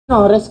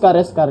No, rest ka.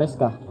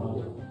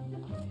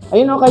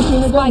 Ayun o, kay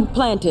sino dyan?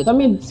 Sa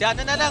mid. Si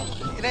ano na lang,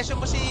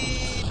 i-resume mo si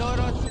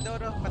Doro.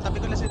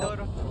 Katabi ko lang si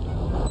Doro.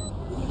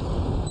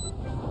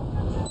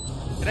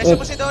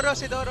 I-resume mo si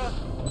Doro.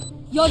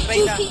 Your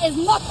duty is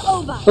not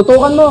over.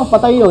 Tutukan mo,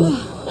 patay yun.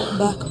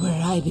 Back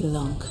where I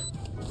belong.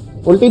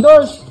 Ulti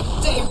doors.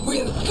 They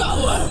will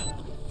cower.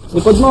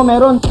 Likod mo,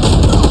 meron.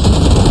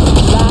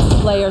 Last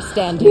player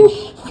standing.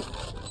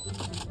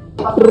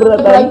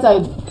 Right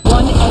side.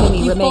 One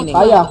enemy remaining.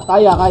 Kaya.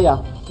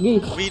 Gi.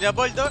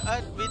 Winnable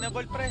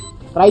pre.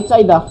 Right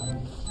side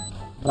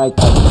Right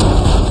side.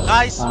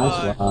 Nice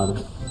one.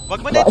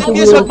 Wag mo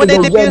na-defuse.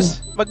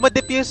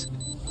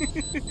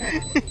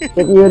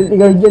 Security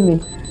guard dyan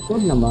eh.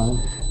 Huwag naman.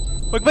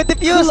 Wag mo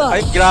defuse.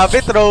 Ay,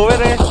 grabe,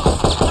 thrower eh.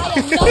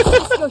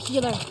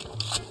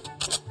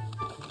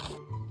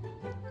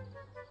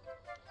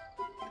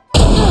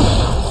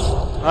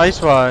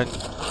 Nice one.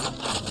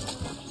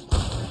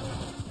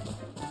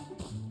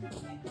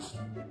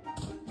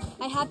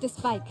 I had the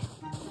spike.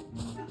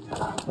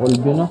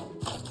 Hold yun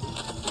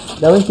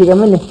Dawin, sika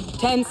man eh.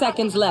 10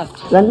 seconds left.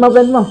 Plant mo.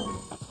 Last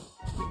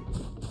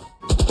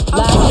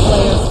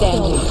player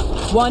standing.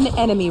 One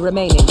enemy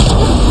remaining.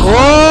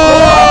 Whoa!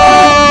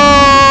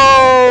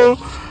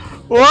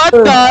 What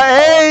the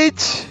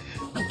H?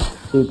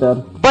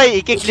 Cheater.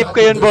 Boy, i-clip ko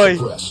yun, boy.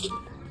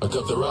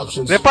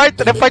 Report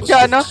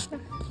ka ano?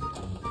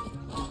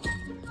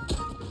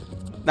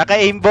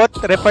 Naka-aimbot,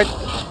 report.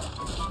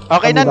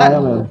 Okay na.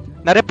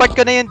 Na-report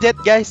ko na yung jet,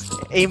 guys.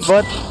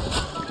 Aimbot.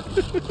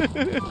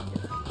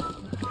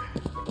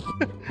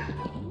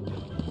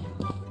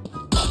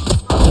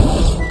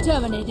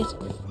 Terminated.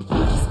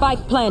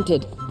 Spike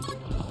planted.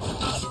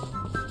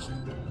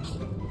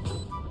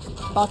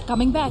 Bot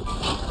coming back.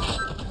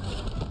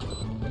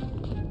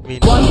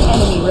 One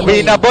enemy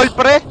remaining. Winnable,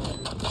 pre.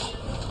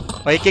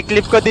 May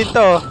kiklip ko din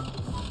to.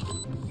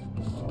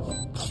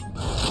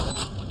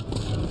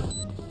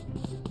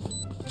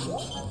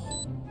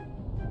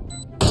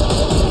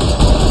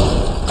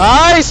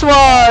 Nice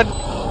one!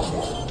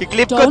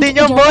 Kiklip ko din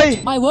yung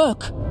boy. My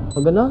work.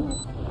 Wag ganun.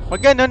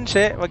 Wag ganun,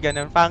 she. Wag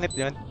ganun. Pangit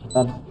yun.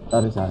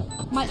 Sorry.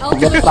 My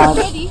ultimate is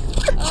ready.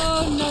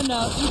 Oh,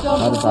 no. You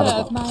don't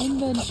deserve my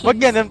invention.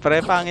 Wag ganun,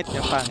 pre. Pangit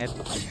yun, pangit.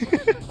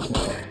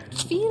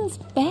 Feels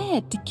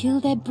bad to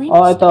kill that bridge.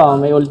 Oh, ito.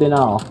 May ulti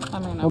na ako.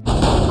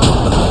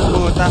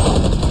 Puta.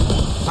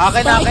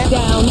 Akin.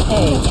 Down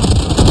A.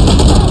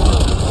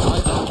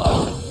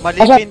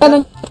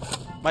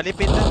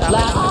 Malipit na.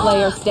 Last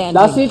player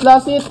standing.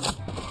 Last hit.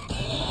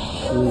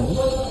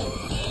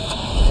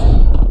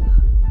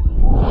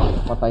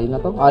 Patay na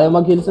to. Ayaw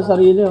mag-heal sa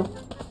sarili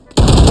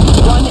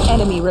One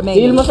enemy remaining.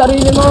 Heal mo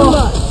sarili mo.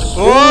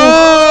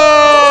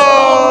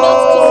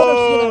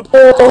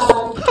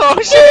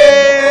 Oh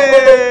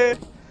shit!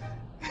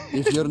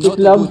 If you're not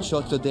a good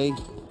shot today,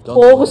 don't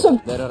worry.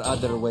 There are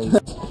other ways.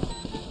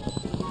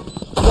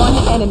 One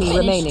enemy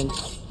remaining.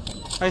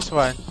 Nice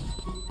one.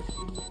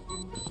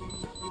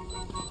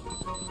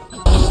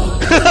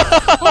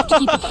 Have to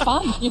keep it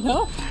fun, you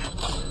know?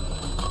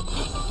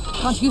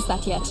 Can't use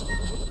that yet.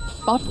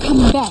 Bot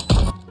coming back.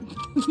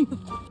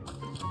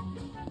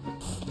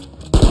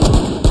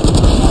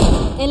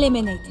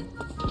 Eliminated.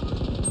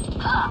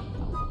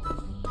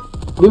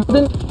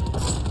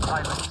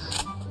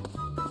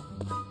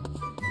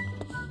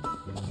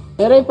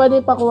 Pero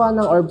pwede pakuha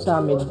ng orb sa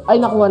amin. Ay,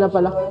 nakuha na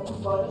pala.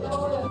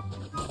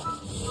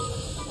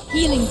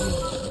 Healing you.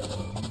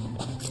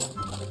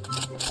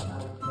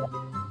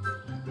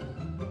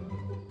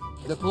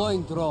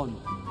 Deploying drone.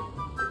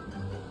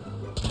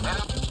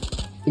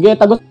 Sige,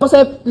 tagos mo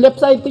sa left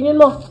side. Tingin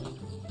mo.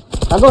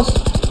 Tagos.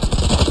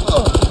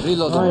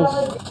 Reload. Nice.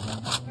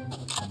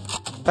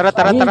 Tara.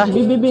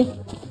 B.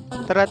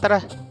 Tara.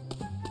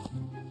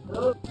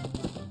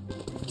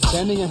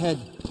 Scanning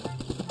ahead.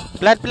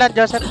 Plant,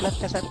 Joseph.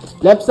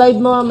 Left side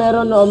mo,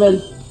 meron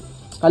Omel.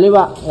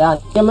 Kaliwa.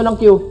 Yan. Tingnan mo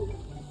ng Q.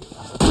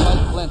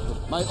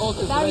 My ult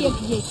is ready.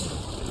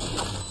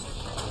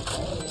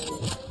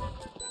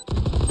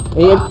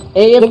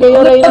 AFK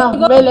yung Reyna.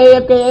 Mel,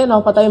 AFK yun,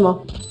 patay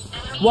mo.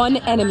 One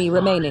enemy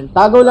remaining.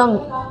 Tago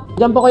lang.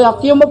 Diyan po kuya.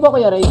 Q mo po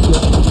kuya, Ray.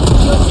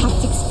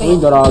 Uy,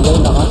 garagay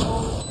na ka.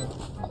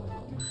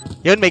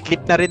 Yun, may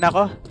clip na rin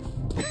ako.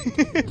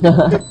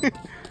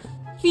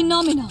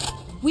 Phenomenal.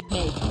 We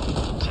made.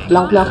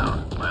 Lang.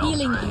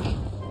 Healing you.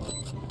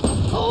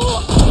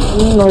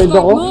 Nahid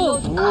ako.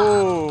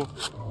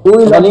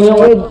 Uy, galing yung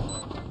head.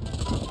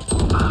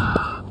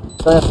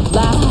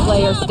 Last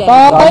player standing.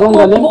 Bagong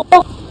galing.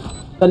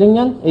 Galing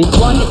yan.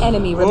 One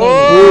enemy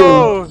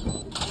remaining.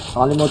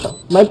 Nakalimutan.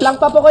 May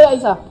plank pa po kuya,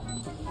 isa.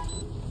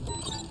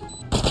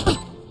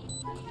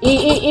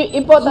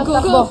 Import,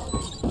 takbo.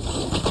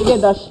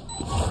 Sige, dash.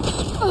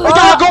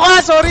 Gago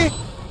ka, sorry.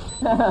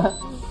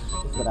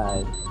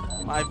 Right.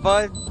 My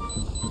bad.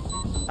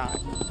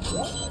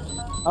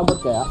 Abot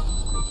kaya?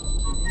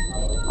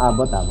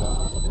 Abot.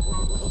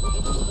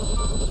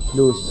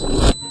 Loose.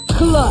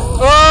 Clutch.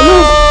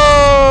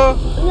 Oh!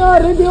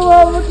 Nangyari, di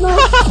umabot na.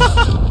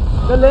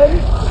 Galing.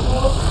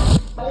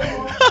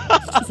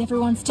 Is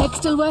everyone's tech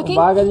still working?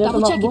 Bagal niya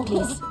Double check it, tumakbo.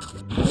 please.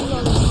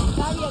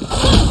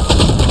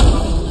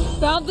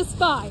 Found the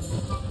spy.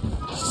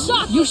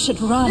 Shot! You should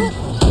run.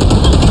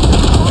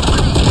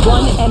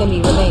 One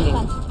enemy remaining.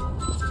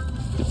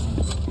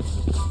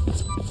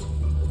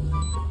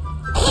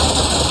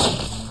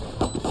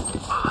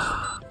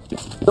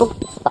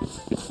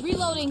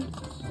 Reloading.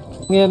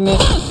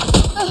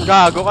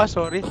 Gago ka,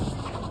 sorry.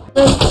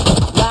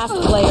 Last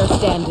player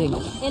standing.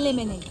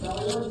 Eliminate.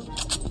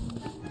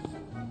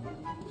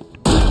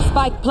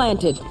 Spike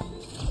planted.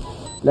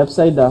 Left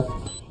side ah.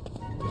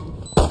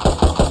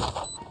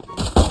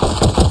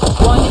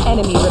 One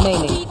enemy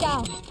remaining. Be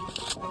down.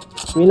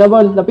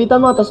 Winnable.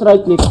 Lapitan mo, tapos right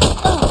click.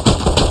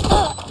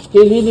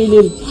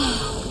 Heal.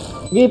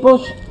 Sige,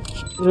 push.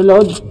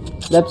 Reload.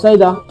 Left side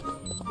ah.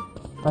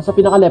 Nasa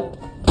pinaka-left.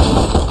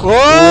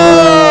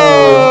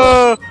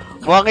 Wow!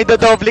 Mukhang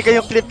idodoble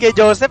kayong clip kay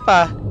Joseph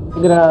ah.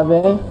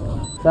 Grabe.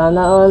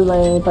 Sana all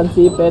may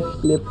pansipet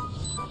clip.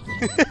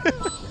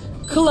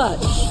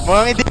 Clutch.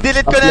 Mukhang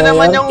i-delete ko na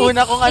naman yung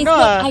una kong ano It's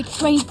ah. what I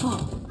trained for.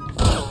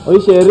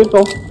 Uy, sheriff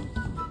oh.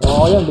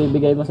 Oo yan,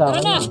 bibigay mo sa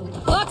Tara akin. na.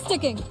 Clock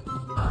ticking.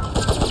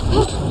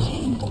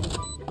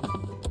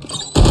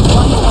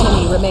 One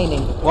enemy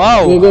remaining.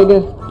 Wow! Okay.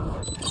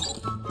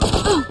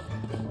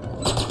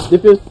 Diffuse.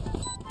 Diffuse.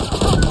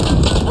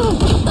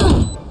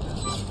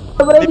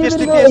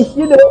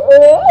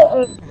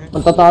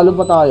 Magtatalo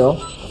pa tayo.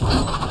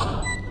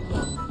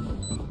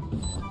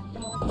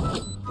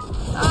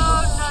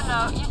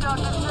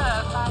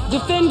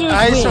 Defenders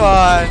Nice win.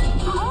 one!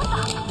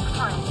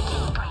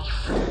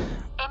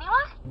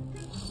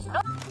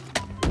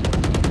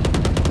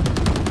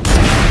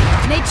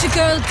 Nature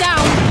girl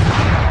down.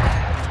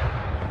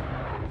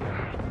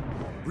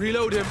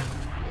 Reload him.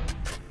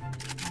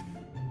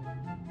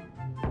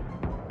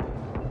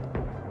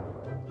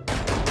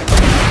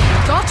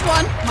 Got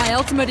one. My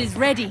ultimate is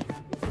ready.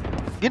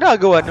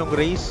 Ginagawa nung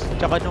race,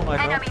 tsaka nung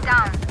ano.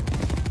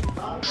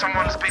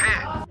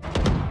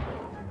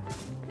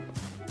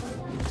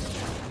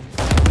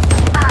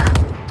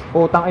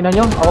 Putang ina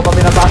nyo, ako pa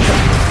binabasa.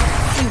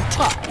 You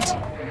tried.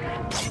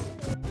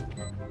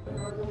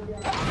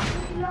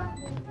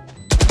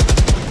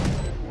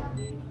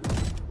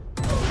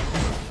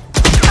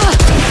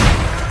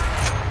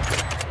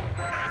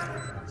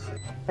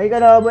 Ay,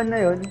 kalaban na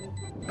yun.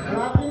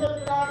 Kalaban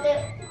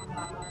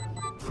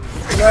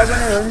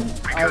na yun.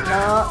 Out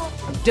na.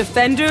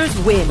 Defenders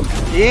win.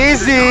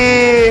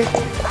 Easy!